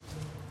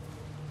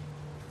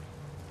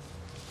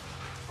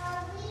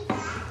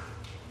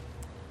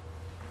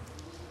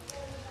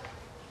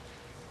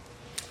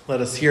Let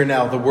us hear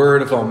now the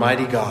word of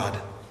Almighty God.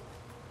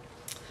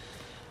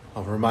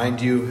 I'll remind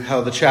you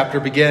how the chapter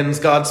begins.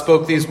 God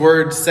spoke these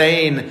words,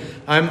 saying,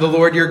 I am the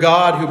Lord your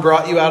God who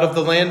brought you out of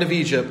the land of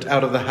Egypt,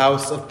 out of the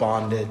house of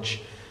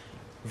bondage.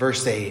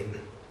 Verse 8,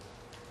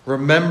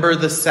 remember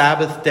the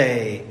Sabbath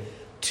day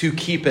to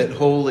keep it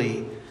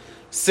holy.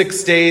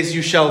 6 days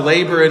you shall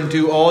labor and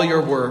do all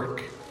your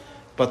work,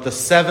 but the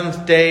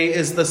seventh day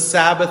is the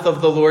Sabbath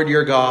of the Lord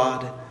your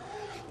God.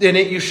 In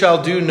it you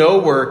shall do no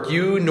work,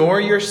 you nor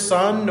your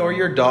son nor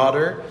your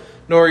daughter,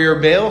 nor your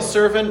male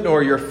servant,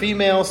 nor your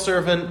female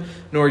servant,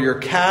 nor your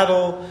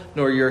cattle,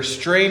 nor your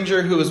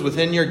stranger who is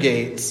within your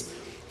gates.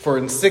 For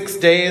in 6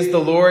 days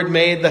the Lord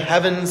made the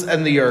heavens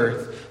and the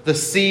earth, the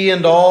sea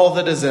and all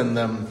that is in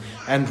them,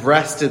 and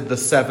rested the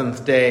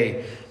seventh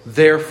day.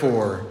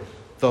 Therefore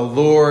the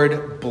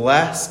Lord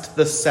blessed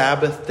the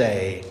Sabbath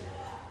day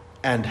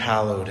and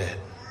hallowed it.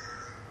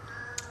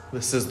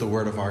 This is the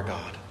word of our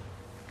God.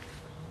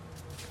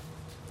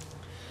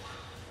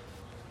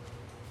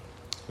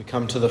 We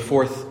come to the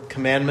fourth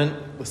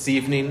commandment this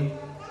evening.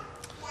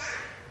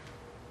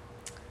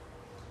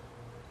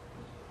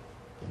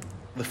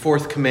 The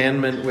fourth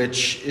commandment,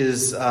 which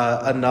is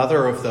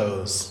another of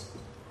those,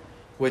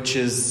 which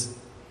is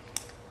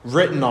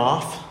written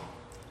off,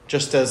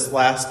 just as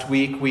last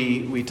week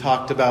we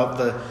talked about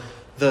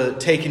the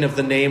taking of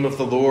the name of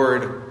the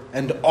Lord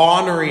and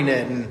honoring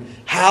it and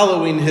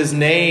hallowing his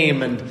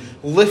name and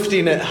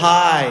lifting it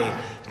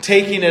high,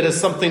 taking it as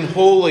something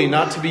holy,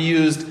 not to be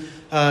used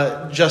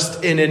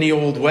just in any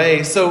old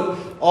way. So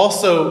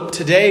also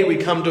today we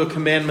come to a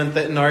commandment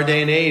that in our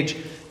day and age,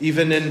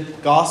 even in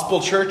gospel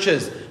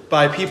churches,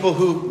 by people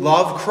who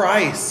love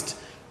Christ,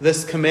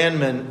 this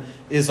commandment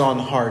is on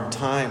hard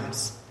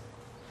times.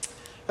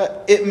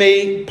 It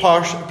may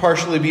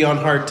partially be on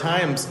hard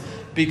times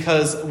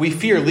because we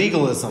fear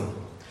legalism.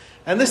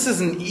 And this is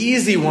an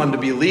easy one to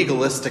be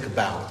legalistic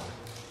about.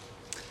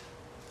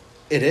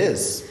 It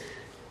is.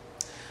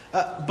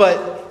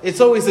 But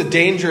it's always a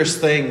dangerous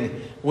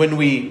thing when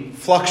we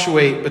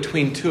fluctuate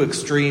between two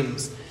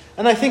extremes.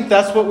 And I think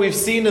that's what we've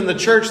seen in the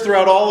church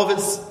throughout all of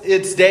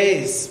its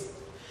days.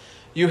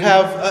 You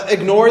have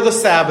ignore the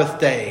Sabbath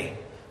day.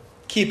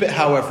 Keep it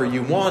however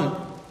you want.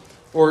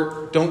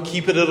 Or don't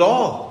keep it at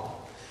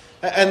all.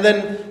 And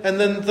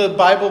then the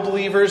Bible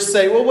believers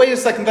say, well, wait a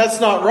second,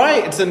 that's not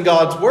right. It's in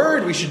God's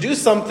word. We should do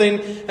something.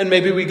 And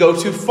maybe we go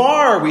too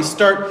far. We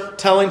start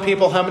telling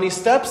people how many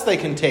steps they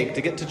can take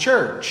to get to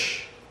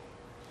church.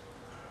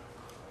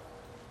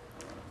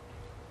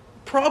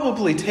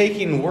 Probably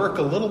taking work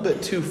a little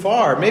bit too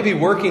far. Maybe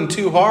working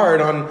too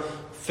hard on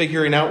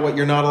figuring out what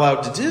you're not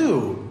allowed to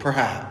do,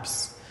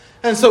 perhaps.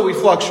 And so we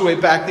fluctuate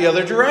back the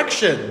other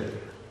direction,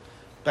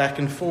 back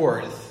and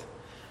forth.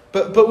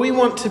 But we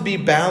want to be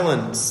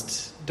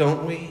balanced,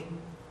 don't we?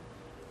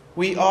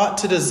 We ought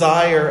to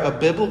desire a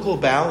biblical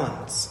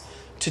balance,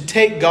 to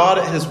take God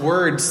at his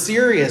word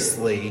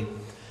seriously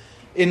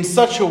in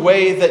such a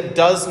way that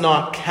does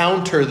not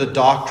counter the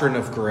doctrine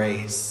of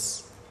grace.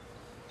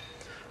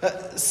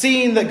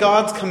 Seeing that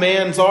God's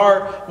commands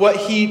are what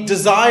he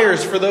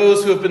desires for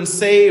those who have been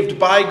saved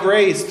by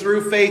grace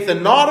through faith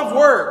and not of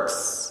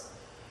works.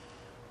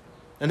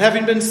 And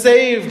having been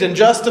saved and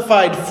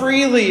justified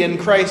freely in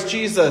Christ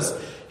Jesus,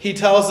 he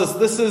tells us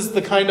this is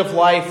the kind of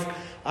life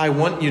I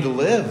want you to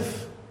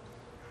live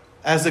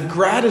as a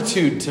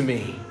gratitude to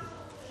me.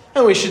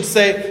 And we should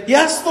say,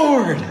 yes,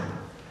 Lord,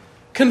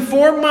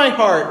 conform my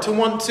heart to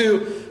want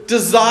to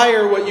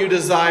desire what you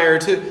desire,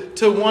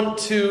 to want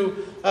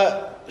to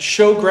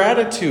show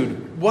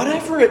gratitude,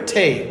 whatever it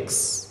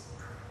takes.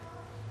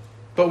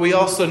 But we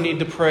also need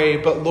to pray,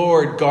 but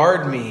Lord,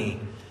 guard me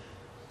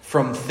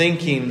from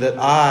thinking that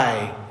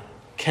I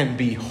can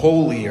be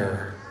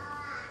holier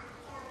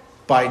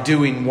by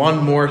doing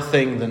one more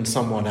thing than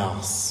someone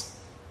else.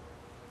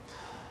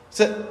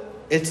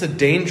 It's a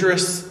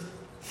dangerous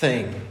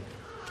thing,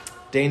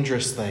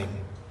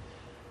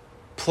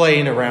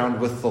 playing around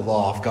with the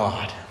law of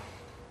God.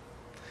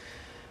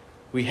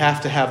 We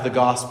have to have the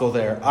gospel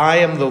there. I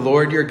am the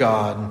Lord your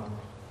God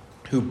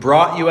who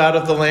brought you out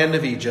of the land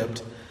of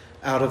Egypt,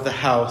 out of the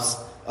house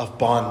of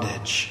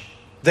bondage.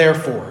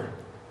 Therefore,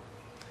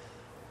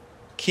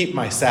 keep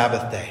my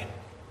Sabbath day.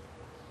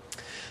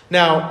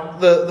 Now,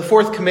 the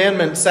fourth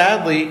commandment,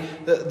 sadly,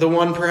 the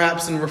one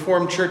perhaps in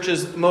Reformed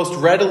churches most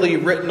readily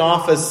written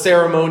off as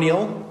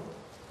ceremonial,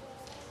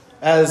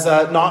 as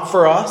not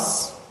for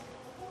us,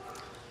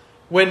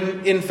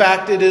 when in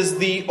fact it is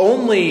the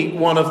only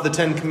one of the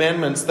Ten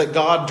Commandments that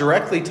God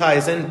directly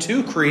ties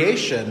into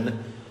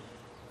creation.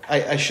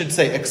 I should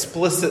say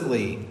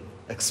explicitly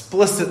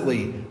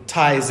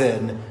ties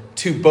in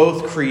to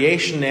both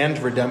creation and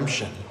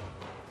redemption.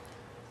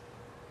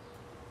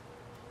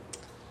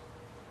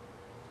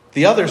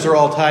 The others are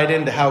all tied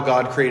into how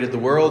God created the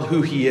world,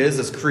 who he is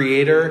as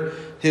creator,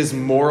 his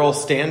moral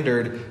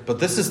standard. But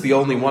this is the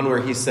only one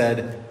where he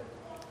said,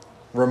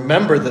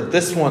 remember that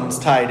this one's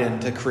tied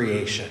into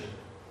creation.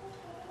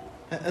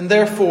 And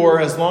therefore,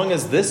 as long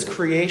as this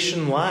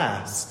creation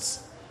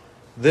lasts,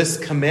 this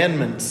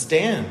commandment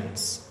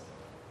stands.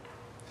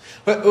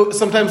 But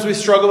sometimes we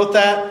struggle with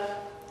that.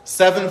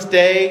 Seventh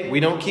day, we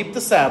don't keep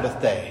the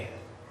Sabbath day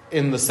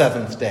in the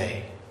seventh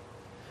day.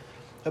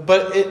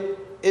 But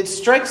it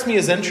strikes me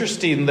as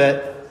interesting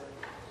that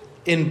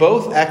in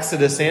both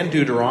Exodus and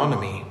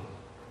Deuteronomy,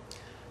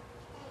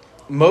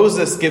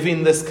 Moses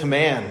giving this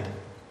command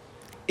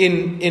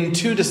in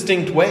two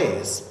distinct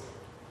ways,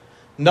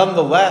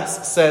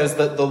 nonetheless says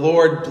that the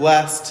Lord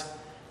blessed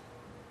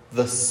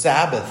the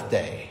Sabbath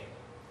day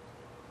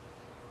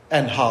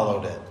and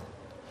hallowed it.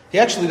 He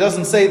actually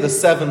doesn't say the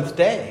seventh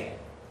day.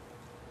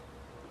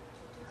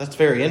 That's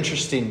very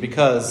interesting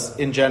because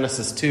in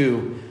Genesis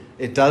 2,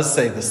 it does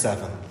say the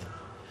seventh.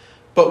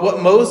 But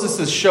what Moses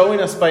is showing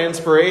us by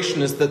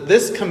inspiration is that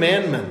this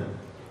commandment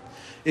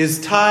is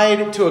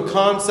tied to a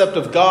concept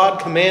of God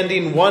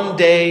commanding one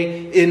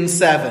day in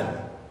seven,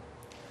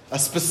 a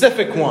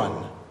specific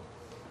one.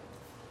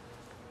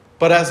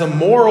 But as a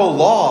moral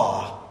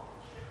law,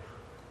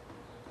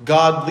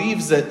 God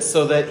leaves it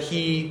so that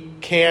he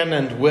can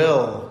and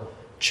will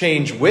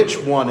change which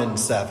one in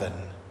seven.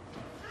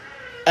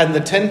 And the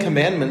Ten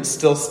Commandments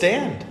still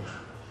stand.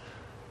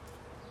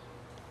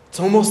 It's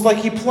almost like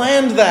he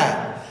planned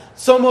that.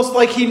 It's almost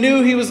like he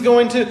knew he was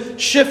going to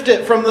shift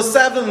it from the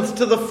seventh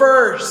to the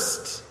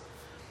first.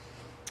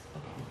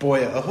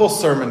 Boy, a whole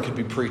sermon could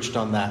be preached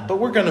on that, but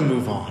we're going to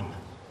move on.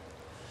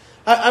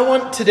 I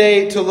want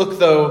today to look,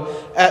 though,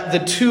 at the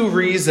two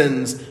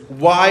reasons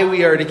why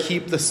we are to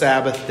keep the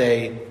Sabbath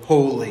day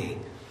holy.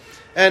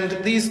 And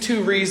these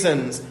two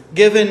reasons,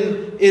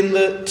 given in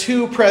the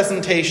two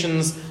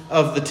presentations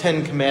of the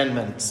Ten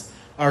Commandments,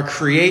 are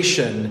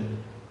creation,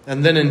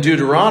 and then in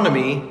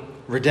Deuteronomy,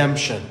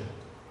 redemption.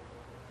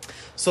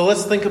 So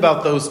let's think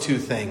about those two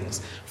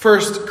things.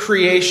 First,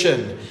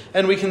 creation.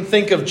 And we can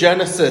think of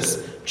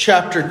Genesis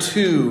chapter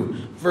 2,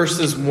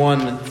 verses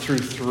 1 through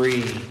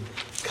 3.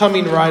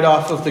 Coming right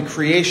off of the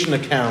creation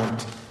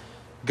account,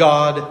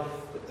 God,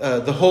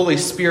 the Holy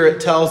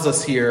Spirit tells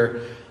us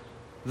here,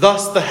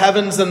 "Thus the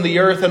heavens and the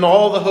earth and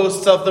all the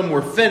hosts of them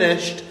were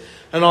finished,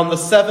 and on the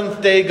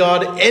seventh day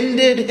God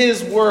ended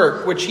his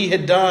work which he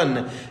had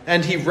done,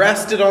 and he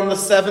rested on the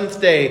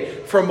seventh day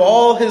from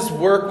all his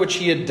work which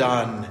he had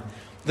done.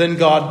 Then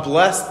God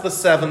blessed the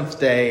seventh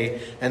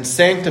day and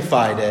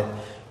sanctified it,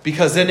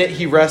 because in it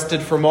he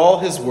rested from all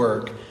his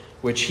work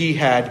which he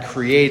had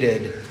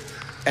created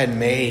and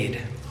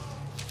made."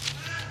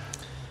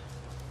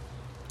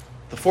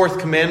 The fourth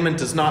commandment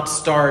does not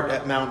start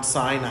at Mount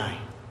Sinai.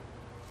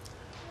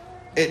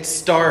 It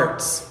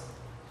starts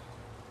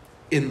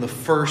in the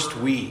first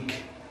week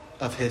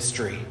of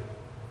history.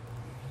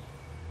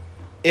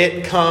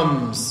 It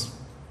comes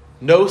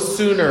no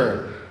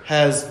sooner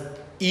has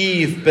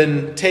Eve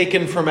been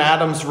taken from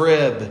Adam's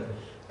rib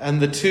and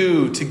the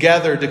two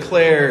together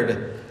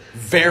declared,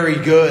 "Very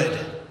good."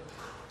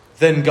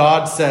 Then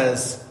God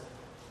says,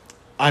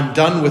 "I'm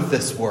done with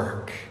this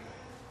work,"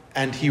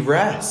 and he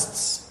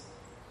rests.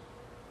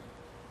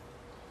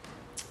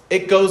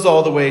 It goes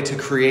all the way to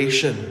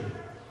creation.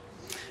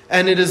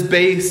 And it is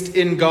based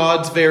in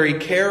God's very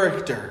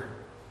character.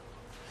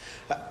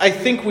 I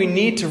think we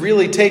need to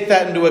really take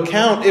that into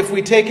account if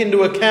we take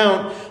into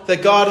account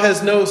that God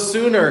has no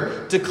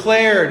sooner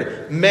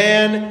declared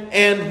man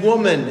and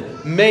woman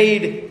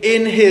made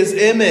in his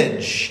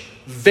image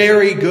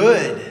very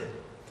good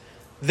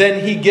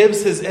than he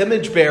gives his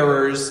image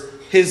bearers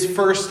his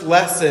first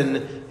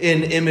lesson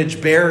in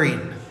image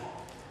bearing: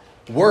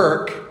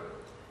 work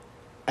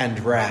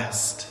and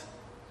rest.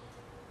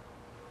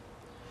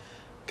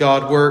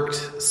 God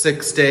worked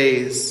 6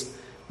 days,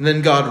 and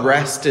then God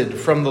rested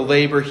from the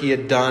labor he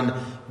had done.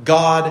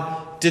 God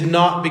did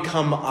not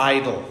become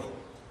idle.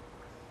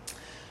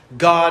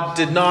 God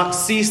did not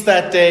cease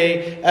that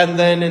day and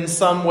then in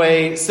some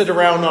way sit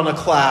around on a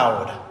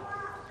cloud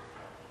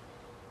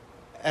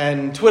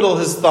and twiddle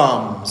his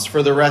thumbs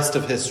for the rest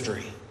of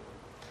history.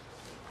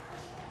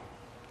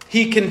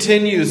 He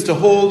continues to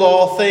hold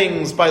all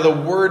things by the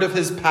word of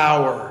his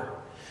power.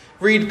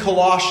 Read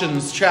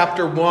Colossians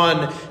chapter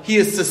 1. He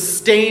is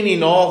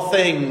sustaining all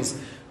things.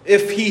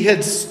 If he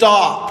had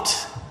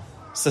stopped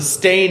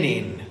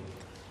sustaining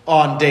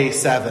on day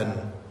 7,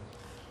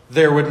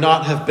 there would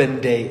not have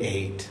been day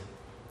 8.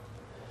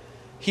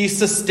 He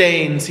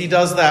sustains. He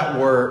does that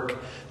work.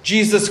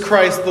 Jesus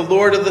Christ, the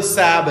Lord of the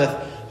Sabbath,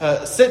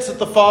 sits at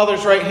the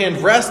Father's right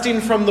hand,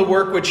 resting from the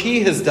work which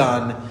he has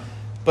done,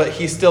 but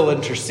he still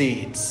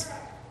intercedes.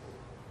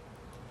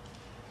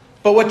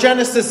 But what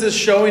Genesis is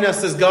showing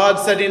us is God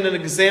setting an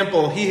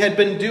example. He had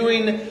been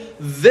doing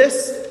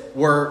this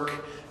work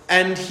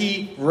and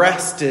he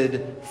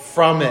rested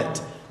from it.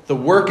 The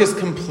work is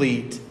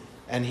complete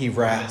and he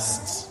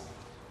rests.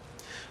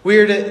 We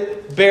are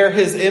to bear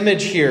his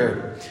image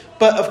here.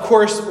 But of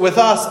course, with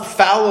us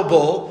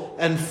fallible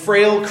and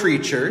frail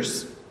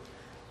creatures,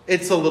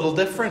 it's a little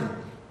different.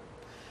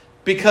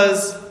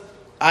 Because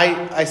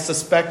I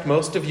suspect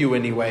most of you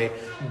anyway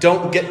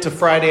don't get to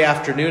Friday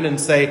afternoon and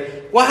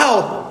say,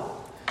 "Wow,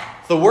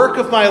 the work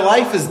of my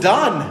life is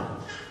done.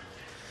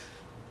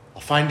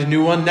 I'll find a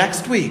new one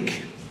next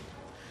week."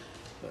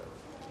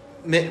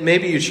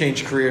 Maybe you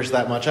change careers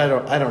that much. I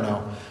don't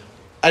know.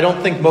 I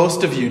don't think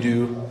most of you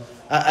do.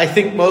 I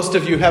think most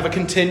of you have a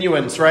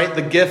continuance, right?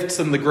 The gifts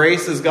and the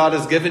graces God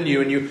has given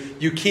you, and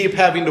you keep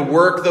having to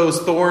work those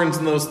thorns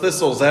and those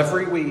thistles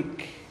every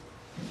week.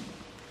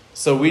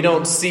 So we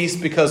don't cease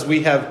because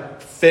we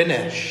have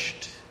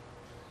finished.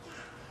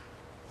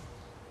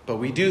 But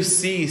we do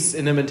cease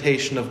in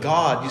imitation of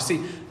God. You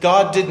see,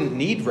 God didn't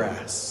need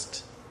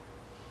rest.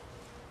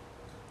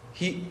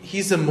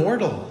 He's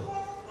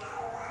immortal.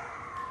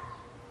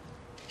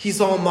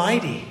 He's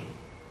almighty.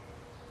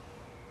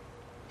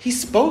 He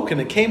spoke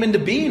and it came into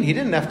being. He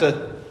didn't have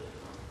to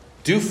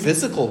do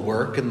physical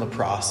work in the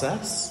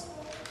process.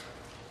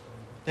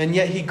 And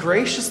yet he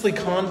graciously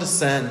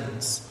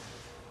condescends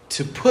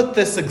to put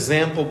this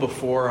example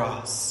before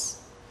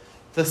us.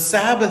 The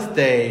Sabbath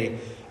day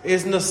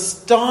is an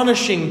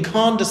astonishing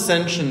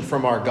condescension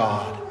from our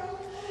God.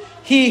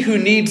 He who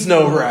needs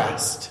no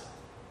rest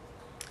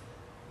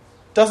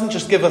doesn't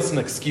just give us an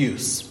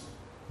excuse.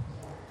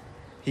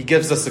 He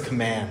gives us a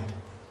command.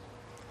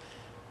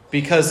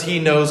 Because he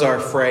knows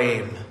our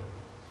frame,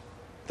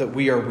 that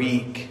we are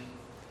weak,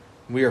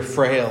 we are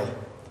frail,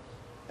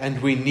 and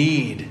we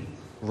need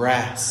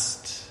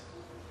rest.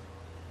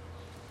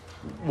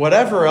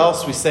 Whatever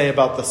else we say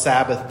about the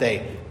Sabbath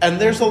day,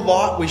 and there's a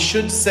lot we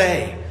should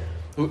say.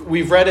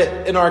 We've read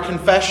it in our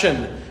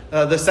confession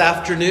this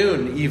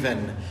afternoon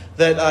even,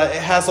 that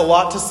it has a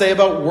lot to say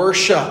about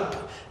worship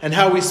and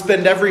how we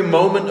spend every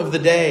moment of the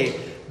day.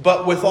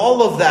 But with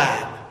all of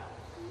that,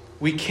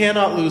 we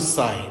cannot lose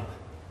sight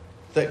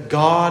that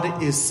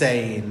God is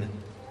saying,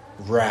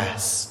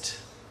 rest.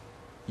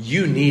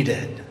 You need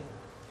it.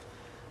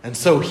 And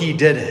so he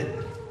did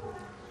it.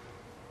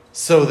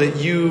 So that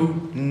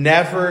you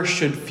never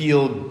should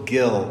feel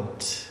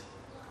guilt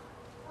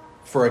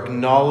for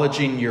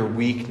acknowledging your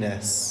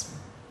weakness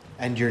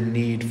and your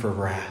need for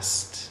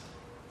rest.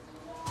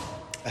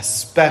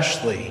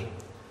 Especially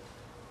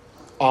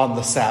on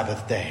the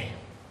Sabbath day.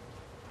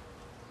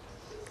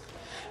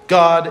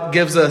 God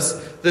gives us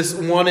this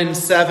 1 in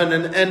 7,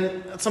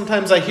 and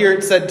sometimes I hear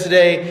it said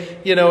today,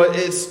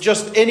 it's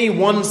just any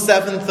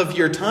 1/7 of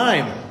your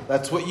time.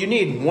 That's what you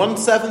need,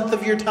 1/7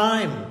 of your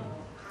time.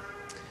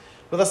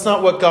 But that's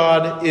not what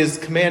God is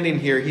commanding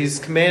here. He's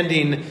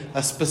commanding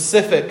a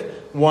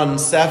specific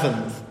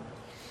 1/7.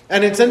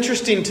 And it's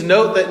interesting to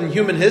note that in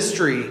human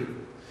history,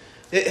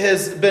 it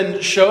has been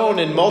shown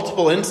in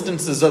multiple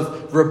instances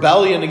of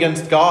rebellion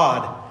against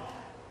God.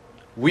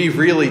 We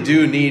really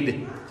do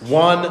need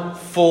 1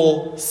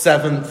 full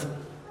 7th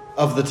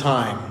of the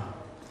time.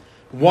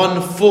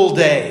 1 full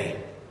day.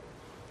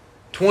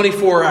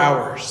 24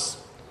 hours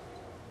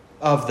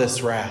of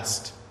this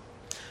rest.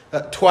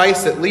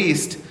 Twice at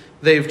least,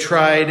 they've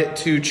tried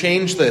to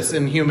change this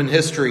in human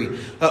history.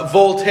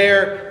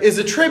 Voltaire is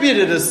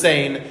attributed as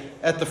saying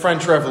at the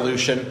French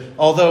Revolution,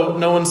 although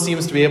no one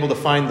seems to be able to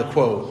find the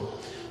quote.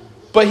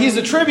 But he's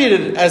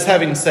attributed as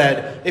having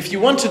said, if you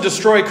want to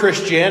destroy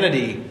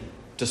Christianity,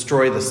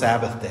 destroy the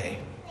Sabbath day.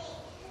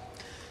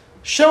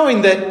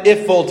 Showing that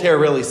if Voltaire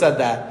really said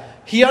that,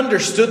 he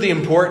understood the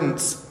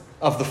importance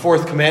of the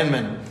fourth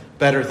commandment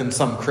better than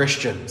some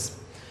Christians.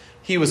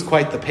 He was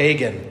quite the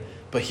pagan,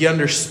 but he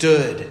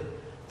understood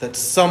that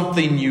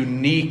something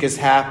unique is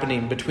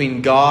happening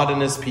between God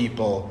and his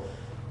people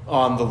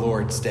on the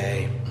Lord's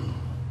day.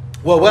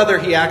 Well, whether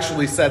he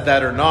actually said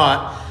that or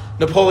not,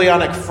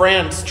 Napoleonic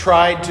France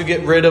tried to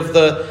get rid of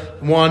the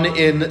 1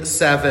 in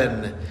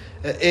 7.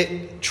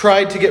 It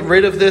tried to get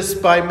rid of this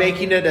by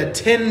making it a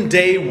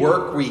 10-day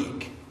work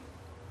week.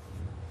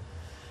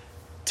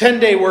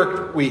 10-day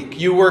work week.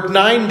 You work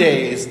 9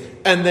 days,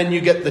 and then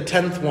you get the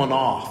 10th one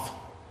off.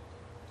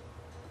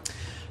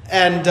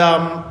 And,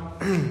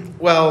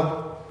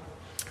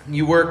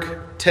 you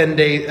work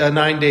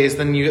 9 days,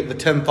 then you get the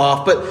 10th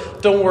off.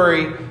 But don't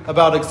worry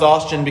about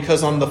exhaustion,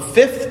 because on the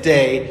 5th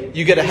day,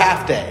 you get a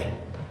half day.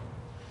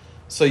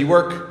 So you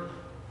work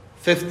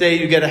 5th day,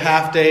 you get a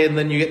half day, and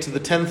then you get to the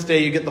 10th day,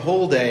 you get the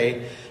whole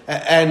day.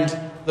 And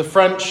the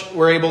French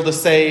were able to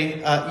say,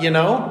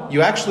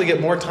 you actually get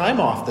more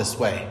time off this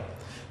way.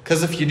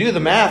 Because if you do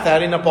the math,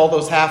 adding up all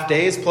those half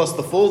days plus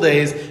the full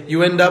days,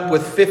 you end up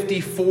with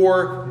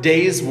 54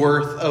 days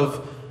worth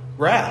of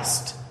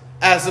rest,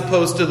 as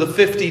opposed to the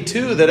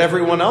 52 that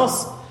everyone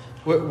else.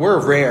 We're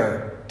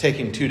rare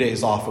taking 2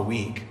 days off a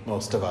week,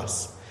 most of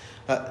us.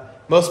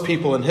 Most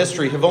people in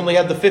history have only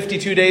had the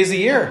 52 days a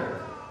year.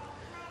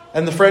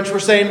 And the French were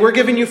saying, we're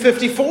giving you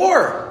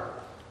 54.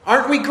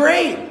 Aren't we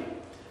great?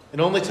 It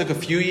only took a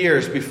few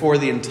years before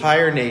the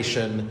entire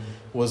nation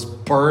was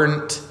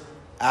burnt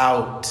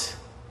out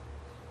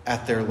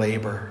at their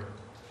labor.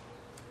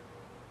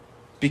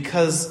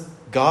 Because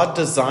God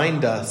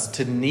designed us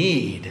to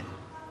need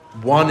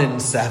 1 in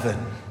 7.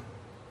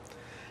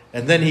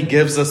 And then he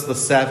gives us the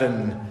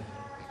 7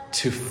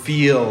 to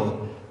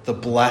feel the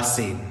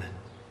blessing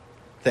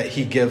that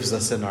he gives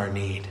us in our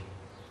need.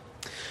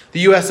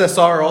 The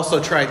USSR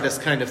also tried this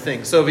kind of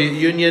thing. Soviet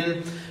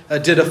Union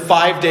did a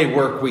 5-day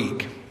work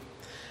week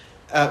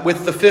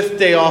with the 5th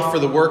day off for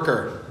the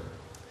worker.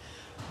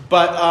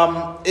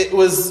 But it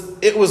was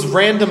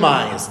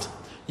randomized.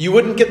 You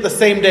wouldn't get the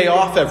same day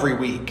off every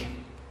week.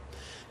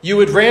 You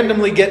would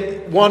randomly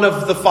get one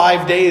of the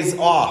 5 days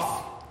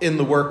off in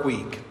the work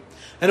week.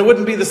 And it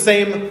wouldn't be the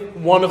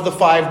same one of the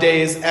 5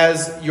 days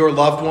as your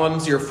loved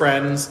ones, your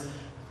friends,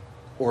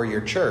 or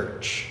your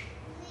church.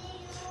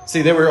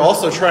 See, they were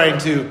also trying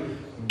to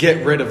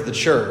get rid of the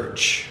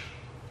church.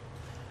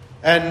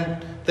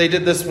 And they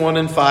did this 1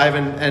 in 5,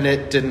 and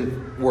it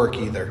didn't work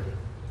either.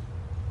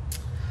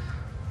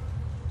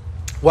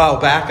 A while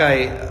back,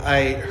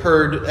 I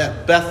heard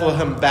at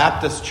Bethlehem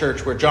Baptist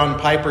Church, where John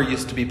Piper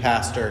used to be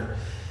pastor.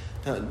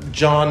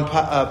 John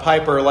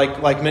Piper,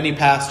 like many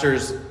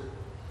pastors,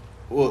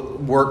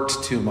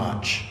 worked too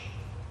much.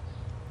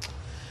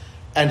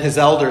 And his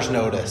elders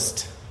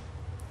noticed.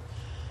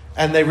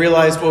 And they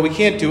realized, well, we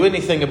can't do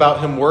anything about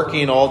him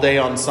working all day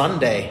on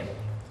Sunday.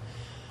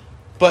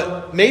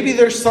 But maybe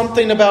there's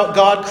something about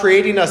God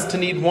creating us to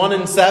need 1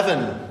 in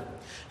 7.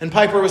 And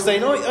Piper was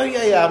saying, oh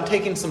yeah, I'm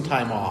taking some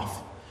time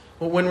off.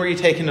 Well, when were you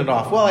taking it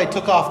off? Well, I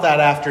took off that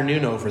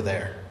afternoon over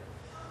there.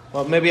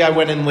 Well, maybe I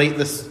went in late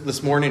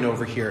this morning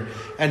over here.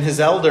 And his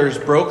elders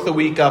broke the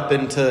week up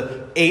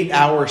into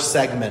 8-hour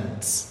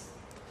segments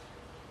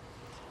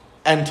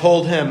and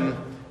told him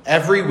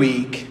every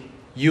week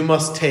you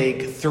must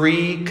take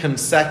 3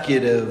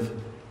 consecutive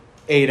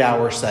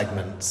 8-hour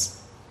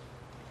segments.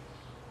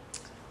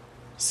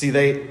 See,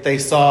 they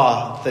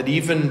saw that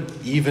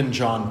even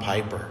John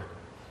Piper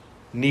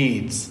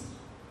needs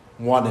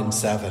 1 in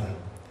 7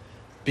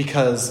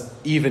 because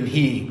even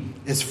he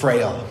is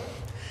frail.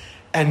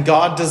 And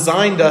God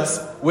designed us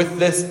with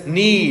this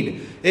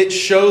need. It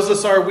shows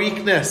us our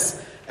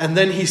weakness. And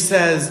then he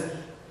says,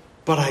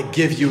 but I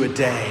give you a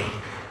day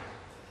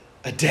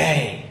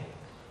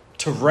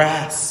to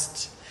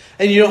rest.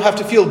 And you don't have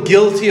to feel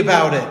guilty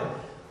about it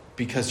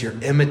because you're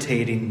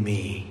imitating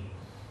me.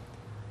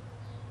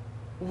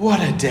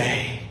 What a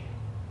day.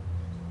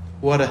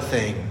 What a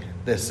thing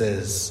this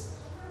is.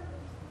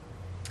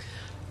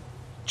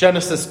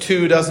 Genesis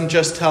 2 doesn't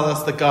just tell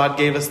us that God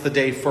gave us the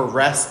day for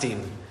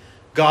resting.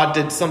 God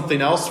did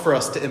something else for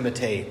us to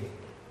imitate.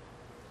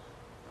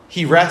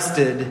 He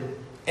rested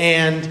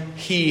and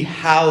he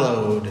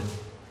hallowed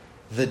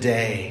the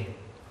day.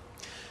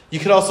 You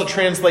could also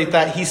translate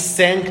that, he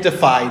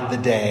sanctified the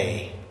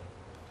day.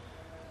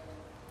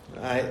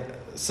 I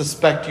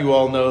suspect you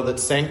all know that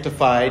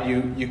sanctified,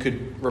 you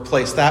could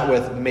replace that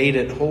with made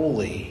it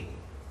holy.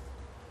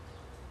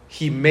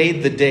 He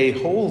made the day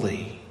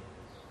holy.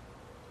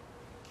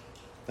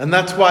 And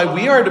that's why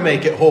we are to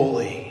make it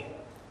holy,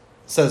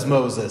 says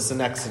Moses in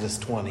Exodus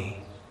 20.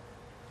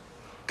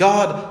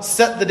 God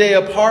set the day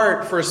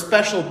apart for a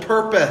special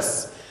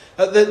purpose.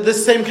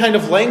 This same kind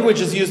of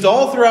language is used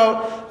all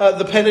throughout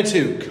the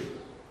Pentateuch.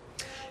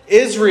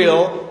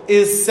 Israel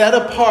is set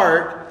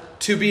apart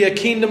to be a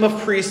kingdom of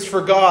priests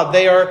for God.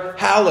 They are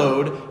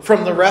hallowed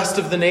from the rest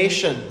of the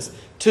nations,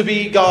 to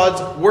be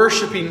God's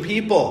worshiping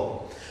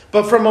people.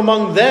 But from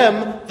among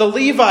them, the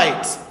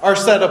Levites are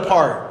set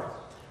apart,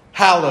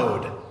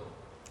 hallowed,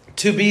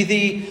 to be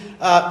the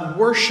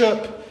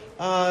worship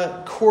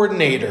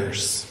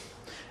coordinators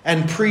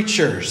and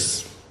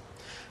preachers,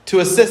 to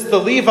assist the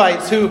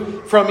Levites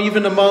who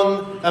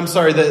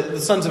the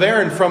sons of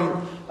Aaron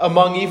from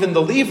among even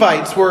the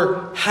Levites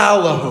were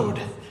hallowed.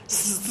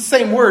 This is the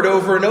same word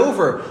over and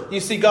over. You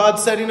see God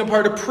setting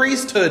apart a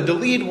priesthood to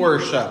lead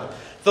worship,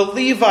 the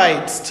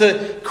Levites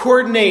to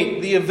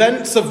coordinate the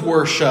events of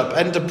worship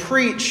and to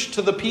preach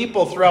to the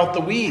people throughout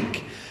the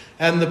week,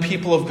 and the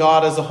people of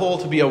God as a whole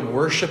to be a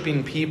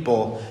worshiping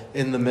people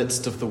in the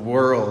midst of the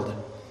world.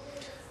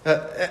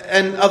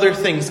 And other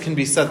things can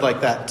be said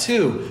like that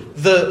too.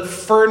 The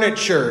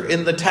furniture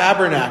in the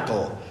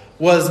tabernacle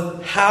was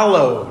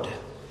hallowed.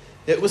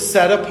 It was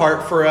set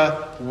apart for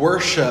a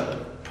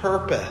worship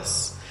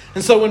purpose.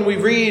 And so when we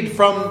read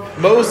from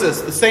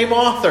Moses, the same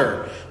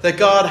author, that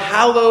God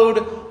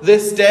hallowed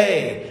this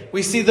day,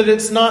 we see that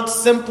it's not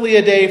simply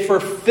a day for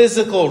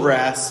physical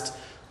rest,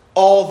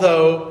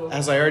 although,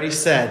 as I already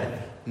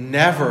said,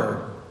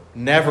 never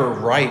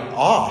write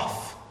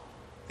off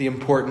the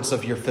importance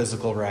of your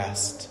physical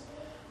rest.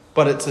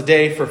 But it's a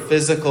day for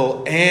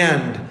physical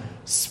and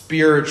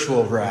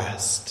spiritual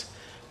rest,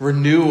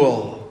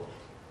 renewal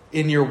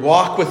in your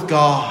walk with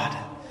God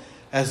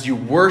as you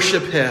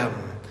worship Him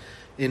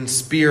in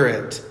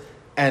spirit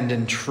and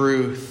in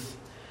truth.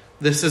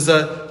 This is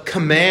a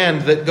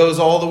command that goes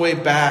all the way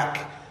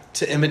back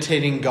to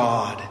imitating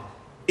God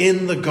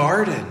in the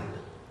garden.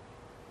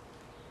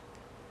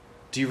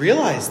 Do you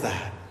realize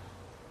that?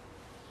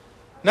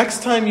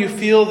 Next time you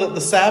feel that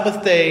the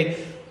Sabbath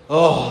day,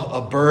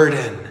 a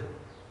burden,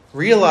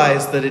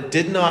 realize that it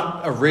did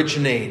not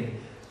originate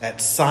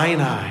at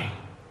Sinai.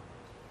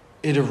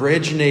 It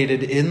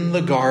originated in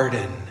the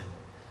garden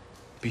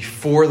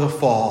before the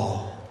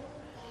fall,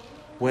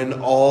 when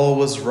all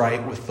was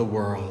right with the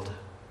world.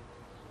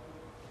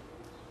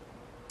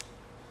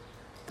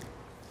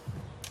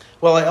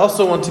 Well, I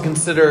also want to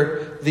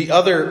consider the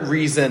other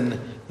reason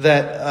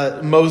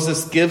that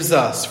Moses gives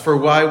us for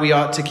why we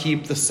ought to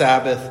keep the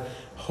Sabbath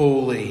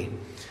holy.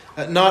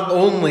 Not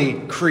only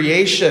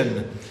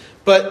creation,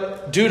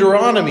 But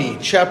Deuteronomy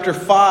chapter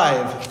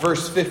 5,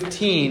 verse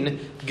 15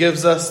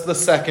 gives us the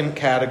second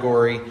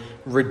category,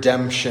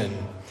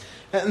 redemption.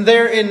 And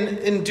there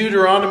in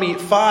Deuteronomy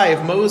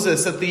 5,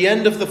 Moses, at the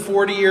end of the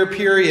 40-year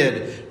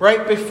period,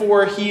 right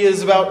before he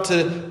is about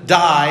to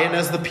die, and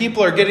as the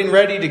people are getting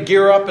ready to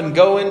gear up and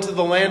go into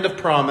the land of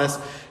promise,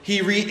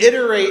 he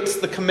reiterates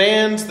the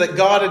commands that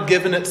God had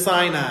given at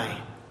Sinai.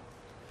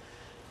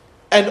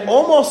 And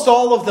almost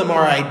all of them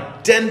are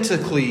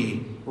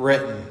identically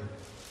written.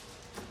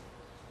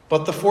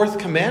 But the fourth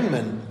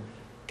commandment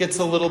gets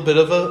a little bit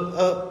of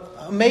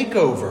a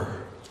makeover.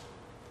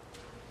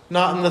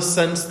 Not in the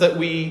sense that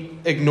we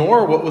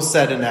ignore what was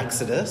said in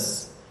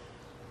Exodus,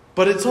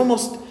 but it's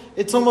almost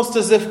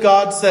as if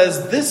God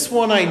says, this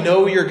one I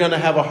know you're going to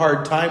have a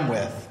hard time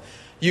with.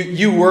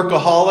 You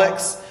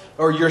workaholics,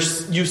 or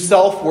you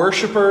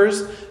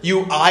self-worshippers,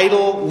 you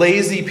idle,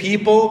 lazy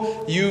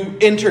people, you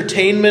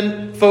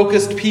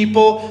entertainment-focused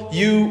people,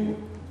 you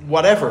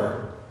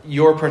whatever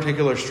your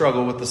particular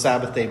struggle with the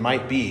Sabbath day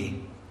might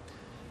be.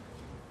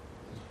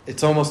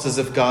 It's almost as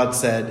if God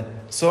said,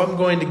 so I'm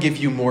going to give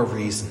you more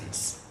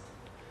reasons.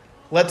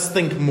 Let's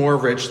think more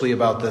richly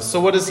about this.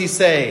 So what does he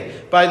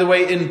say? By the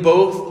way, in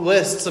both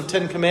lists of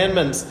 10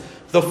 commandments,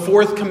 the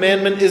fourth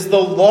commandment is the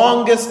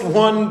longest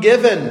one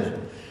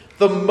given.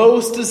 The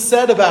most is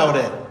said about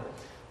it.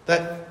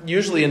 That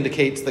usually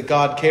indicates that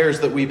God cares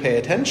that we pay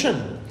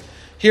attention.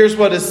 Here's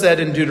what is said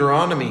in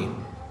Deuteronomy.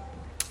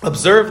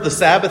 Observe the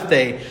Sabbath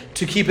day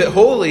to keep it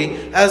holy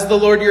as the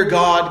Lord your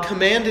God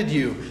commanded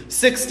you.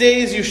 6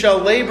 days you shall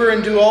labor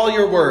and do all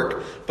your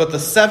work. But the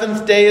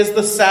seventh day is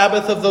the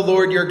Sabbath of the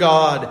Lord your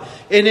God.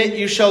 In it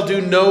you shall do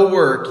no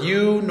work,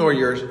 you nor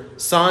your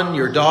son,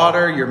 your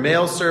daughter, your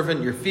male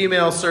servant, your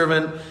female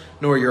servant,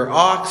 nor your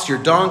ox,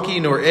 your donkey,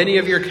 nor any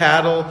of your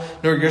cattle,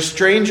 nor your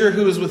stranger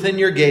who is within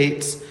your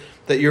gates,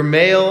 that your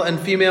male and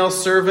female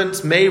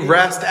servants may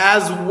rest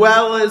as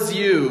well as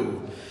you.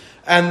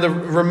 And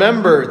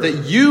remember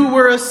that you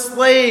were a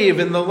slave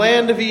in the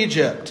land of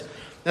Egypt,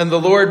 and the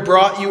Lord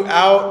brought you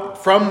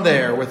out from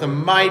there with a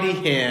mighty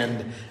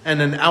hand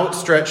and an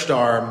outstretched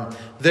arm.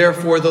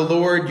 Therefore the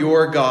Lord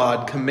your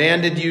God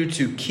commanded you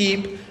to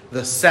keep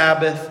the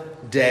Sabbath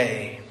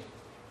day.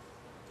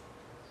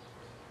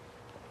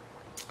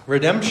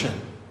 Redemption.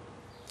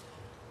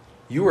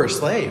 You were a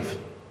slave,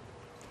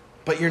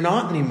 but you're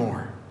not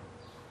anymore.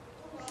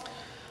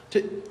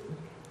 To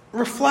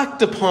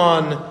reflect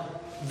upon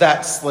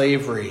that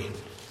slavery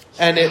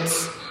and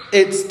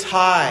its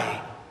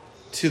tie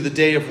to the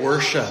day of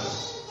worship.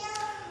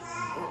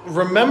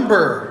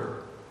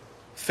 Remember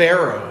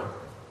Pharaoh.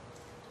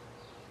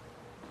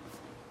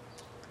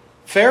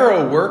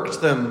 Pharaoh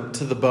worked them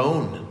to the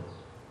bone.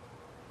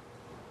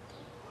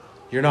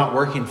 You're not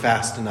working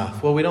fast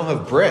enough. Well, we don't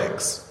have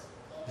bricks.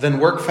 Then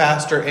work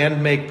faster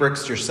and make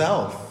bricks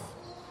yourself.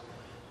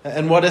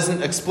 And what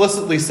isn't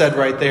explicitly said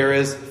right there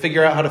is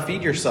figure out how to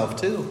feed yourself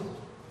too.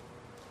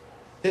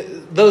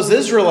 Those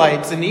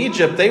Israelites in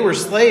Egypt, they were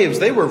slaves.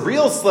 They were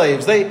real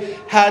slaves. They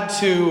had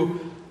to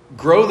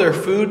grow their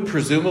food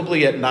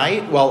presumably at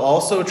night while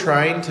also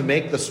trying to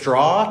make the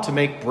straw to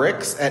make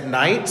bricks at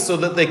night so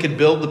that they could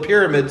build the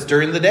pyramids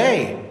during the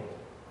day.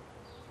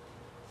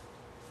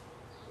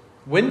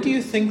 When do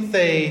you think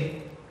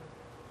they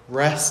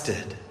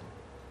rested?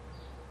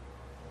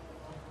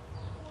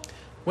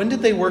 When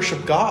did they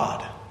worship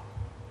God?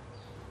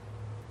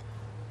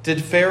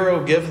 Did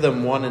Pharaoh give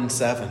them 1 and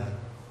 7?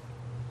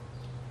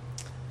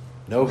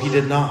 No, he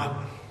did not.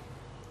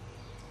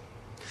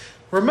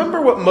 Remember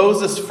what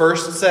Moses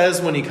first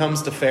says when he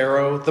comes to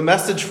Pharaoh? The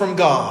message from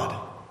God.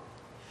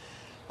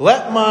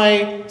 Let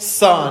my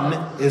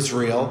son,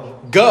 Israel,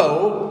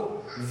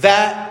 go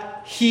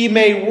that he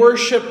may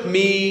worship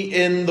me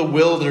in the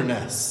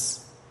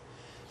wilderness.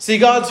 See,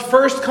 God's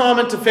first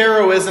comment to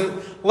Pharaoh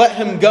isn't, let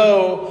him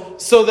go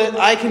so that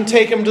I can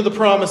take him to the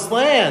promised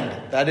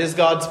land. That is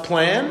God's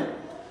plan.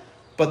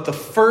 But the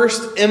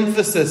first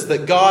emphasis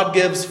that God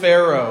gives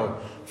Pharaoh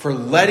for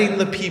letting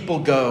the people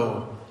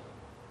go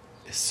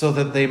is so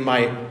that they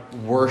might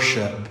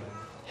worship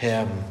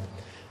him.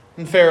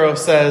 And Pharaoh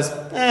says,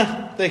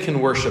 they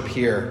can worship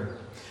here.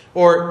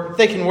 Or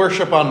they can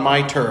worship on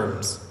my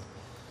terms.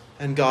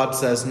 And God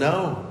says,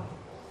 no,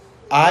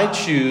 I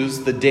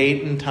choose the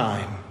date and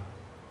time.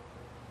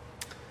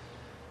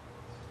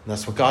 And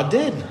that's what God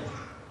did.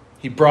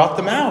 He brought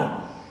them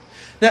out.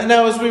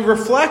 Now, as we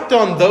reflect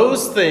on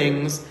those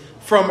things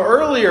from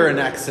earlier in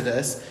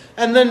Exodus,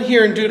 and then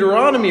here in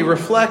Deuteronomy,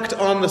 reflect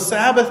on the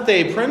Sabbath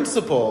day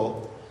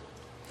principle,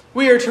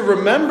 we are to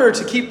remember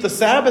to keep the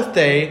Sabbath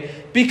day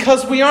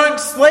because we aren't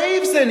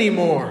slaves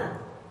anymore.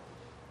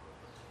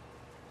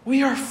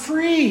 We are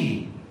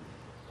free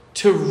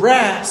to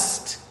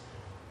rest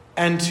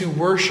and to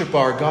worship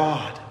our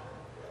God.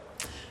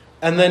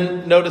 And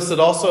then notice it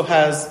also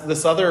has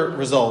this other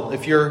result.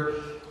 If you're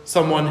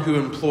someone who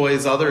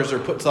employs others or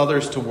puts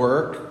others to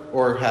work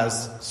or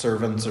has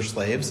servants or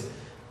slaves,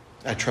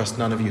 I trust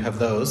none of you have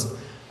those.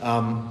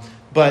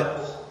 But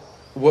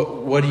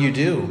what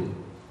do?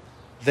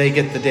 They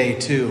get the day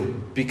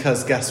too.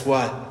 Because guess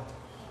what?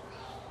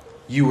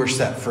 you were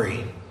set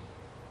free.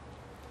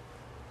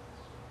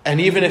 And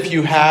even if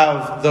you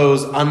have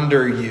those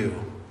under you,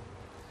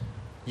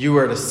 you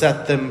are to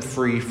set them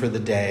free for the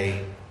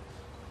day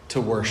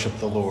to worship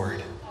the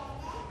Lord.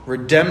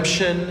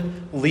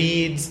 Redemption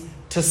leads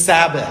to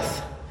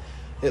Sabbath.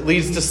 It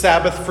leads to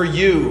Sabbath for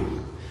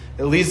you.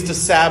 It leads to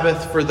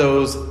Sabbath for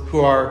those who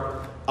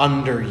are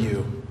under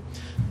you.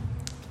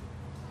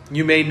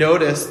 You may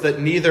notice that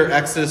neither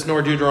Exodus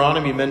nor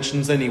Deuteronomy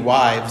mentions any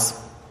wives.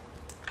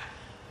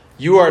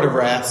 You are to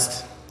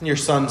rest, and your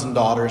sons and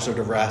daughters are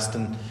to rest,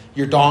 and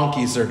your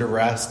donkeys are to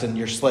rest, and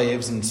your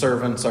slaves and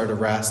servants are to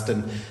rest,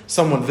 and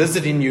someone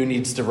visiting you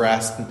needs to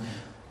rest. And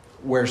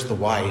where's the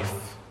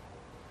wife?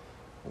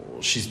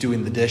 Well, she's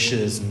doing the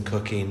dishes and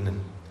cooking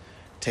and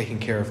taking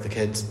care of the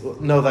kids.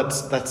 No,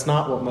 that's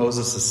not what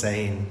Moses is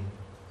saying.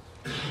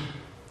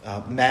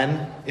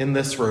 Men in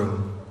this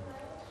room,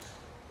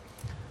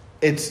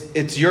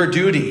 it's your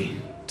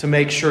duty to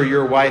make sure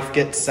your wife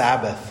gets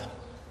Sabbath.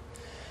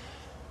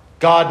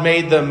 God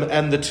made them,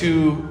 and the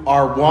two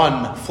are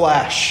one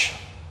flesh.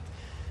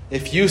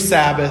 If you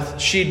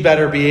Sabbath, she'd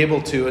better be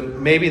able to,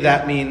 and maybe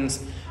that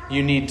means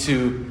you need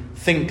to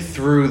think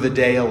through the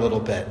day a little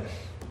bit.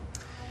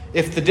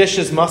 If the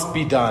dishes must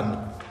be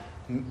done,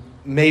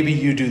 maybe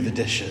you do the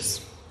dishes.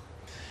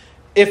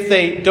 If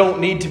they don't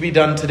need to be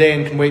done today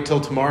and can wait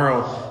till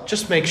tomorrow,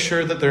 just make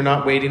sure that they're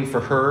not waiting for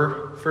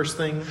her first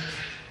thing,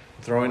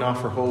 throwing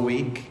off her whole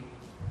week.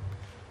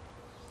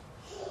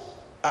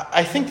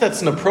 I think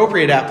that's an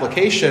appropriate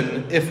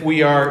application if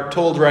we are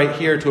told right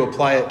here to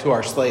apply it to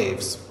our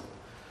slaves.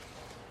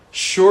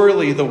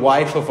 Surely the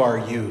wife of our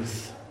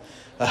youth,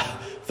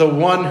 the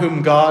one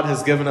whom God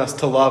has given us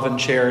to love and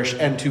cherish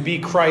and to be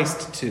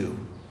Christ to,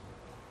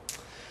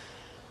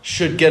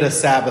 should get a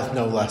Sabbath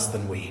no less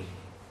than we.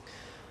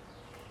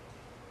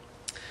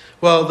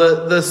 Well,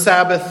 the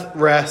Sabbath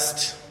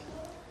rest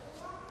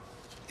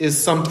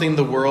is something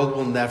the world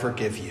will never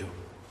give you.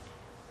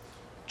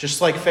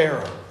 Just like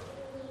Pharaoh.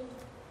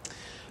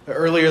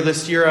 Earlier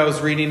this year, I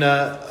was reading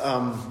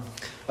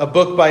a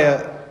book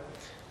by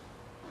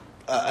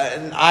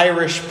an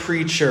Irish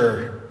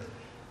preacher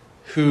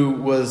who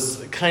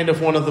was kind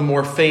of one of the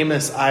more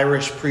famous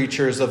Irish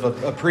preachers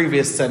of a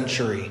previous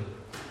century.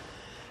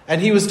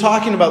 And he was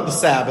talking about the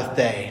Sabbath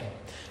day.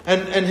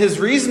 And his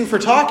reason for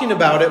talking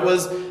about it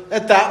was,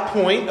 at that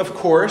point, of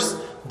course,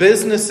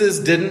 businesses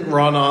didn't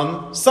run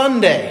on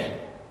Sunday.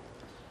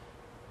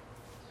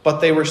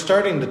 But they were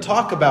starting to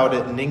talk about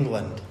it in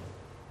England.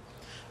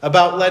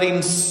 About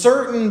letting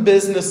certain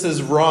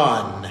businesses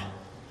run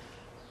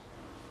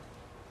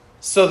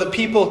so that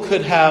people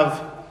could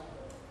have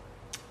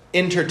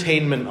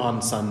entertainment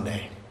on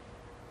Sunday.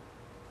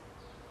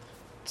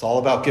 It's all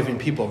about giving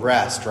people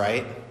rest,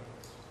 right?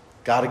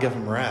 Got to give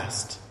them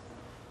rest.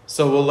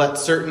 So we'll let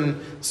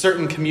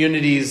certain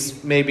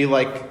communities, maybe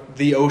like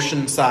the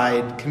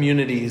Oceanside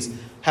communities,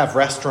 have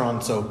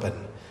restaurants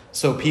open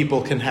so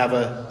people can have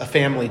a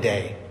family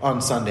day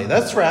on Sunday.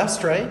 That's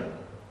rest, right?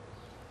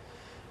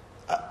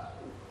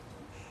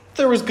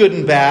 There was good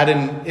and bad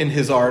in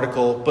his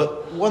article,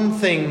 but one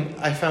thing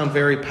I found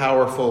very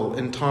powerful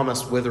in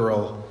Thomas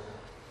Witherell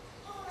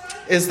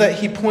is that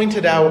he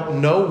pointed out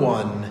no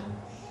one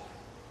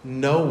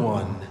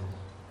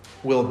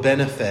will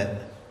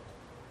benefit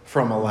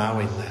from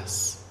allowing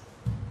this.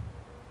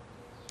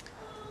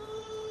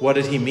 What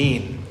did he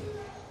mean?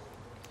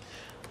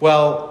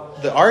 Well,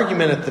 the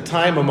argument at the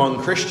time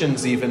among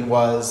Christians even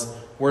was,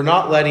 we're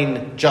not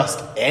letting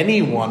just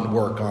anyone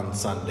work on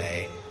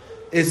Sunday.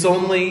 It's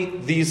only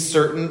these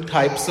certain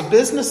types of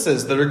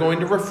businesses that are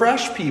going to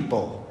refresh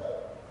people.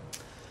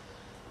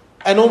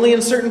 And only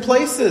in certain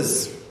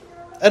places.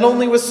 And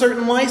only with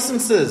certain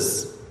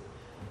licenses.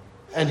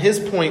 And his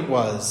point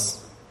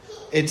was,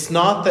 it's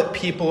not that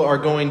people are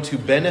going to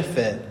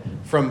benefit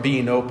from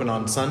being open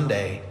on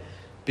Sunday,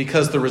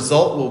 because the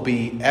result will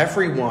be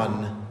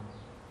everyone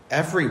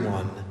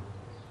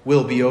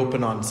will be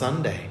open on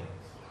Sunday.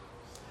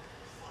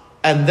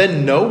 And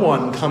then no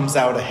one comes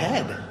out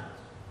ahead.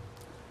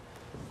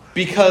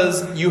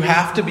 Because you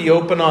have to be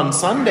open on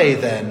Sunday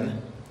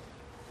then,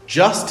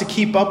 just to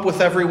keep up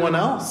with everyone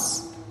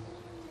else.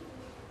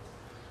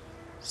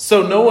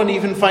 So no one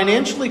even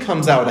financially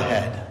comes out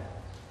ahead.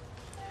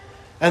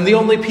 And the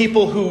only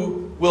people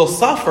who will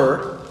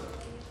suffer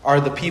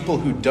are the people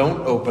who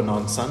don't open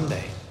on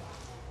Sunday.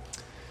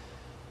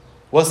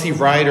 Was he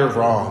right or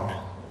wrong?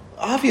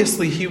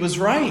 Obviously he was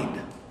right.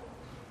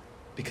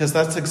 Because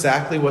that's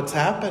exactly what's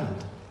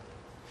happened.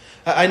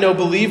 I know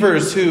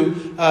believers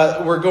who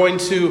were going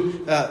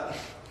to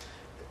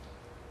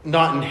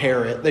not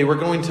inherit. They were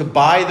going to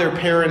buy their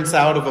parents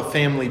out of a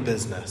family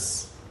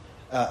business.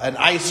 An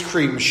ice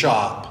cream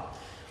shop.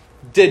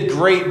 Did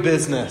great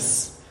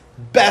business.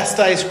 Best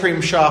ice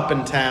cream shop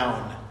in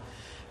town.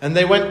 And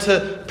they went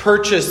to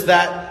purchase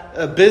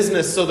that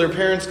business so their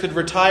parents could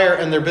retire.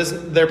 And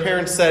their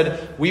parents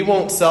said, we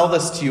won't sell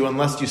this to you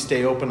unless you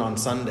stay open on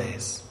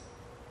Sundays.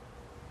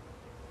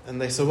 And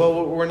they said,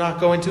 well, we're not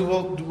going to.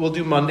 We'll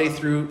do Monday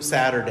through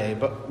Saturday,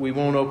 but we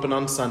won't open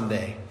on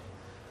Sunday.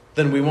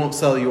 then we won't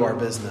sell you our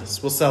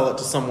business. We'll sell it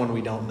to someone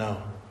we don't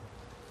know.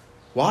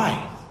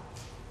 Why?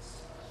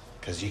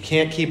 Because you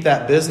can't keep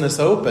that business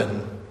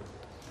open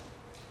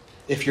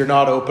if you're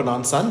not open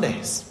on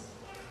Sundays.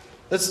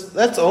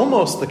 That's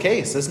almost the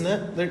case, isn't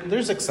it?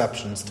 There's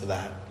exceptions to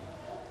that.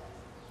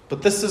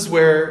 But this is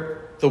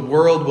where the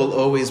world will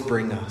always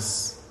bring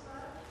us,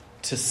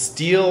 to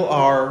steal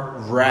our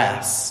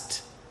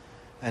rest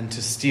and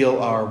to steal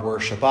our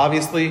worship.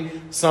 Obviously,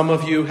 some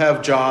of you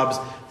have jobs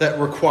that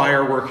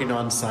require working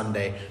on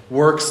Sunday,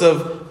 works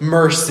of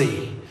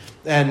mercy.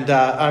 And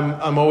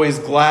I'm always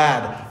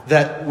glad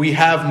that we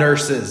have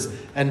nurses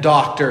and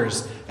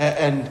doctors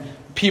and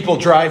people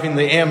driving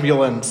the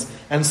ambulance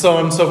and so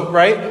on. So,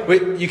 right?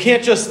 You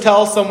can't just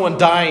tell someone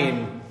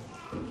dying,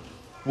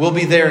 we'll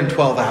be there in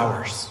 12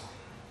 hours.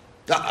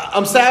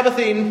 I'm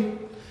Sabbathing.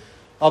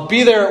 I'll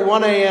be there at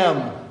 1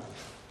 a.m.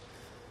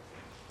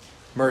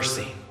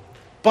 Mercy.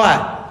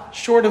 But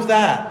short of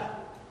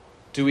that,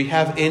 do we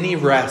have any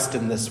rest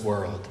in this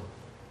world?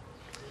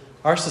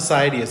 Our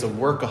society is a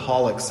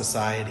workaholic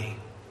society.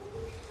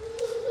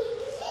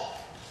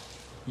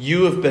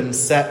 You have been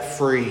set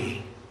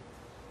free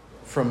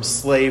from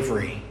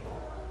slavery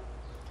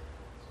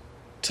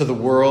to the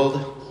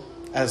world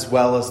as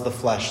well as the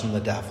flesh and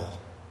the devil.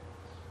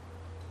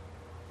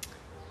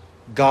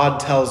 God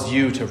tells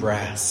you to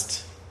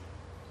rest.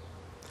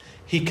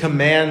 He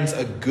commands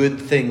a good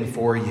thing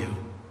for you.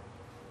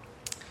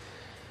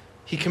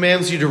 He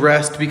commands you to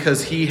rest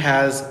because he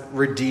has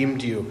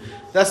redeemed you.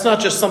 That's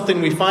not just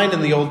something we find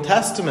in the Old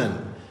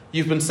Testament.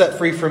 You've been set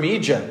free from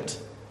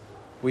Egypt.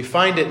 We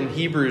find it in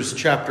Hebrews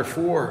chapter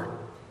 4.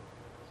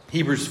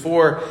 Hebrews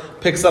 4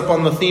 picks up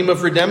on the theme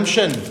of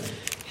redemption.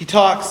 He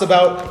talks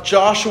about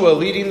Joshua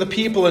leading the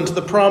people into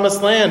the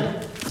promised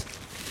land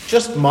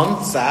just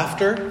months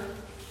after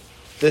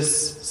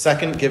this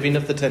second giving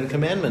of the Ten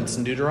Commandments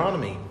in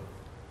Deuteronomy.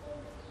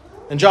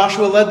 And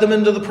Joshua led them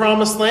into the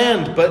promised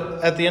land,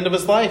 but at the end of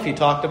his life, he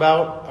talked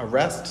about a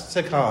rest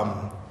to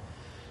come.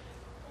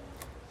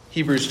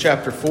 Hebrews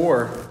chapter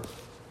 4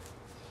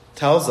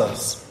 tells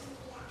us,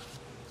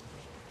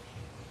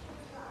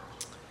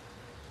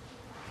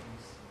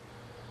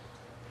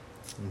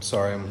 I'm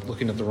sorry, I'm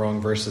looking at the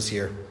wrong verses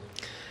here.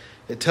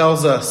 It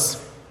tells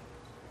us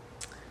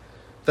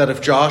that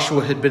if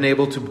Joshua had been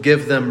able to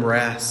give them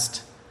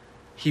rest,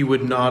 he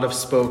would not have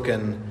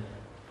spoken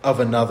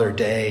of another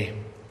day.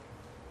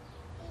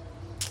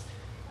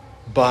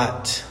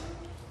 But,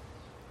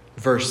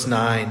 verse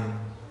 9,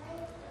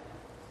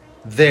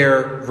 there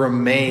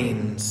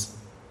remains,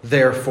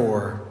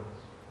 therefore,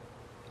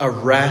 a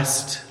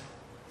rest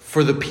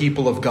for the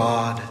people of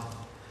God.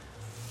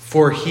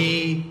 For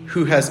he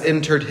who has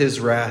entered his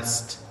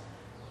rest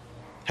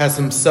has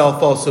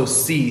himself also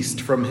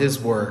ceased from his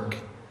work,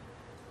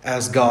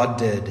 as God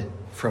did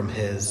from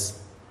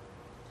his.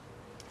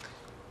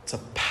 It's a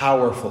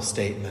powerful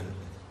statement.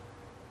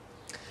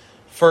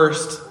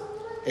 First,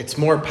 it's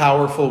more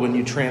powerful when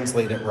you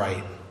translate it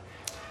right.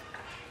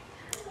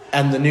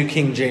 And the New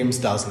King James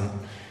doesn't.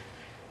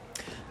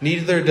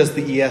 Neither does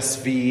the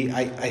ESV,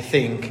 I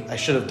think. I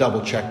should have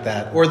double-checked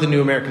that. Or the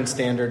New American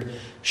Standard.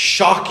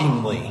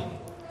 Shockingly,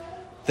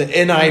 the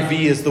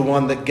NIV is the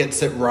one that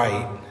gets it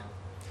right.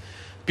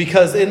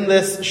 Because in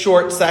this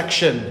short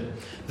section,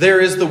 there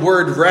is the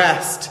word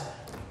rest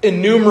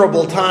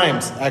innumerable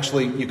times.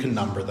 Actually, you can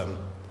number them.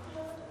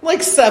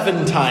 Like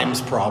 7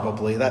 times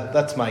probably.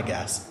 That's my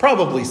guess.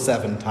 Probably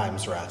 7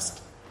 times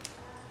rest.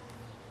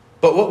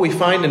 But what we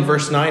find in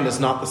verse 9 is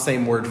not the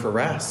same word for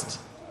rest.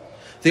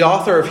 The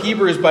author of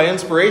Hebrews, by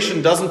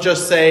inspiration, doesn't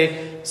just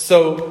say,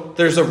 so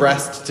there's a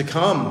rest to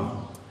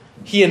come.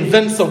 He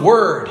invents a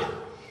word,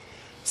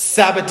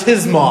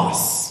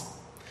 sabbatismos,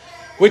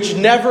 which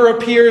never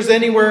appears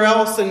anywhere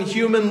else in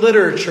human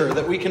literature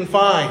that we can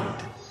find.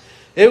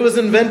 It was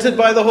invented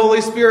by the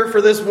Holy Spirit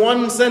for this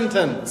one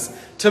sentence,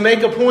 to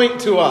make a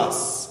point to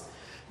us,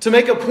 to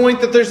make a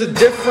point that there's a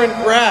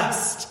different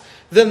rest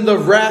than the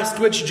rest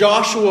which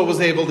Joshua was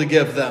able to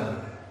give them.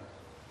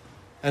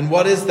 And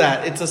what is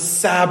that? It's a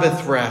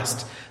Sabbath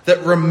rest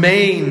that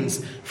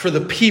remains for the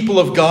people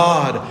of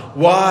God.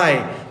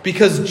 Why?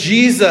 Because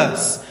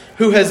Jesus,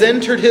 who has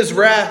entered his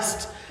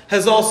rest,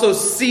 has also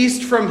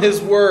ceased from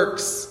his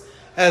works,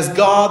 as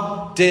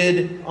God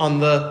did on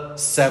the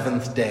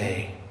 7th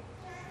day.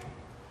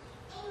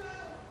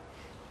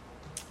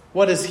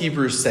 What is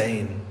Hebrews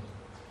saying?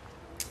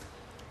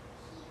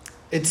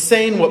 It's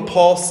saying what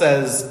Paul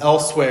says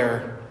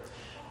elsewhere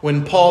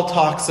when Paul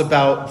talks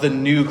about the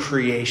new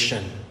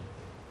creation.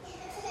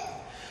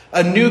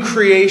 A new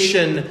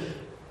creation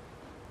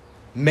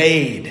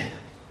made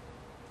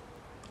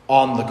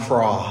on the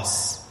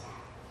cross.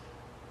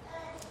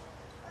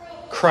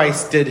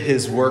 Christ did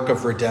his work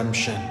of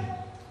redemption.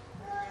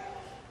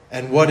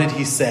 And what did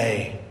he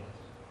say?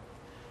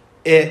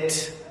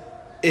 It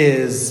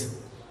is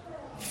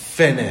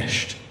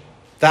finished.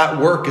 That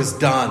work is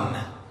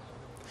done.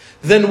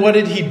 Then what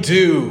did he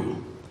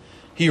do?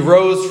 He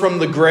rose from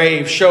the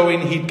grave,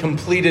 showing he'd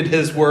completed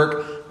his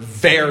work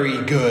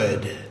very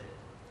good.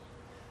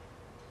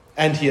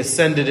 And he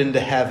ascended into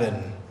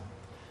heaven.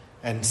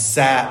 and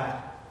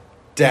sat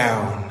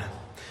down.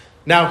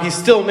 Now, he's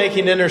still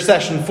making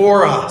intercession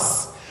for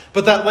us.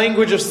 But that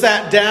language of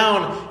sat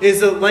down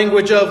is a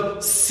language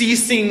of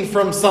ceasing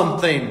from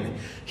something.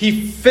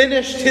 He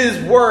finished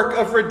his work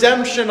of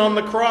redemption on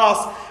the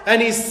cross,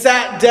 and he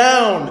sat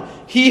down.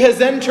 He has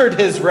entered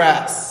his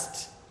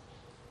rest.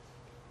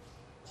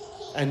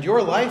 And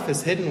your life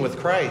is hidden with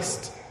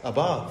Christ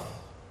above.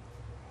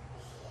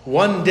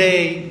 One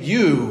day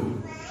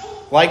you,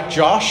 like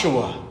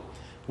Joshua,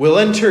 will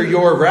enter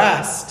your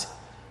rest,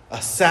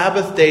 a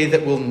Sabbath day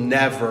that will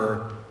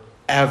never,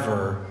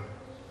 ever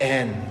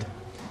end.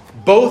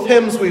 Both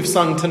hymns we've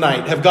sung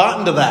tonight have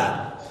gotten to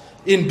that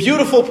in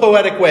beautiful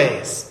poetic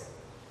ways.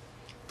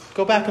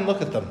 Go back and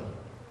look at them.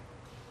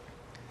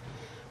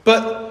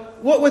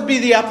 But what would be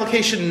the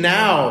application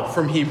now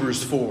from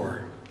Hebrews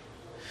 4?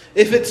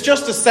 If it's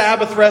just a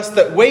Sabbath rest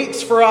that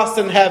waits for us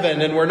in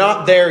heaven and we're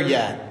not there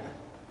yet,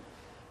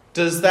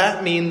 does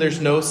that mean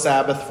there's no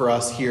Sabbath for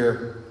us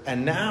here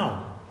and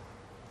now?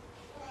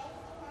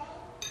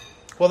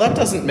 Well, that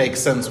doesn't make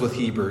sense with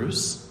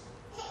Hebrews.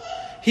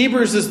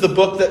 Hebrews is the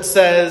book that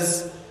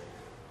says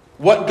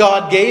what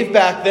God gave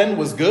back then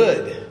was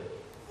good.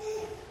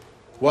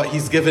 What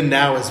he's given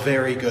now is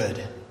very good.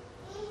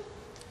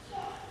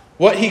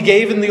 What he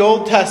gave in the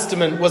Old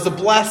Testament was a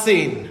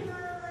blessing,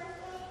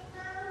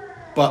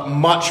 but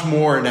much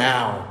more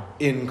now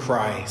in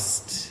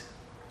Christ.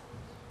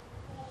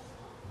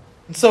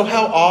 And so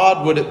how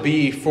odd would it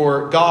be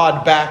for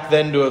God back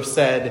then to have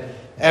said,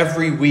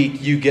 every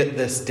week you get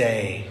this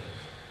day,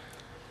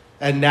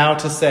 and now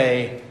to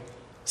say,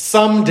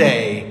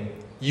 someday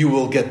you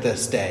will get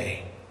this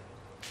day?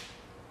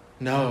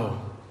 No.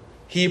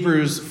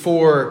 Hebrews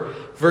 4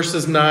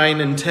 verses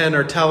 9 and 10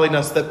 are telling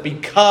us that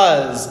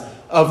because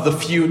of the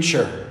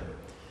future,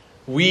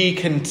 we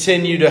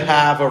continue to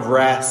have a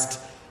rest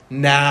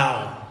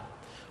now.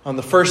 On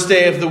the first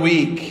day of the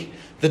week,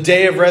 the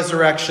day of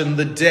resurrection,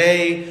 the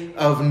day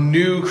of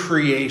new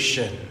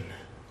creation.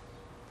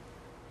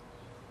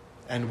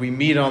 And we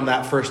meet on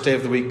that first day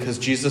of the week because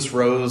Jesus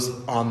rose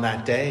on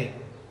that day.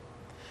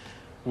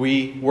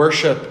 We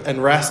worship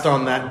and rest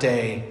on that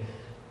day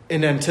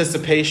in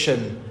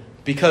anticipation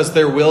because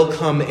there will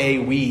come a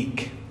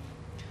week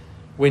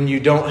when you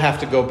don't have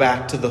to go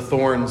back to the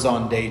thorns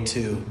on day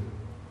 2,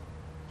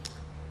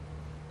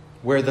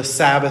 where the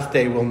Sabbath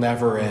day will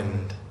never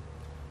end,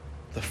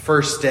 the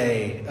first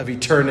day of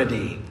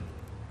eternity,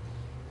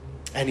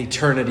 an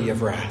eternity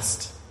of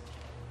rest.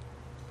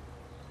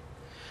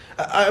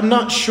 I'm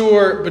not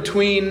sure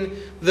between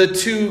the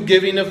two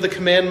giving of the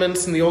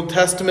commandments in the Old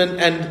Testament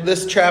and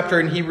this chapter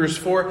in Hebrews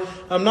 4,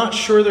 I'm not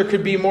sure there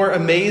could be more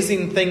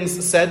amazing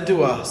things said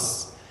to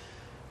us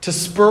to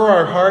spur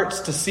our hearts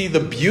to see the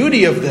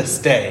beauty of this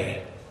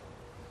day.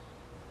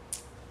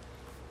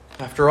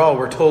 After all,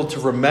 we're told to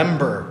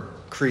remember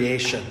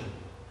creation,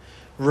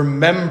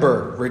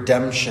 remember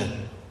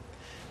redemption,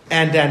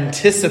 and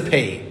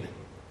anticipate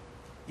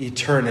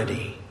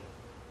eternity.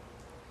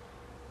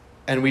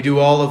 And we do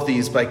all of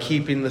these by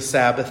keeping the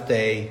Sabbath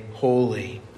day holy.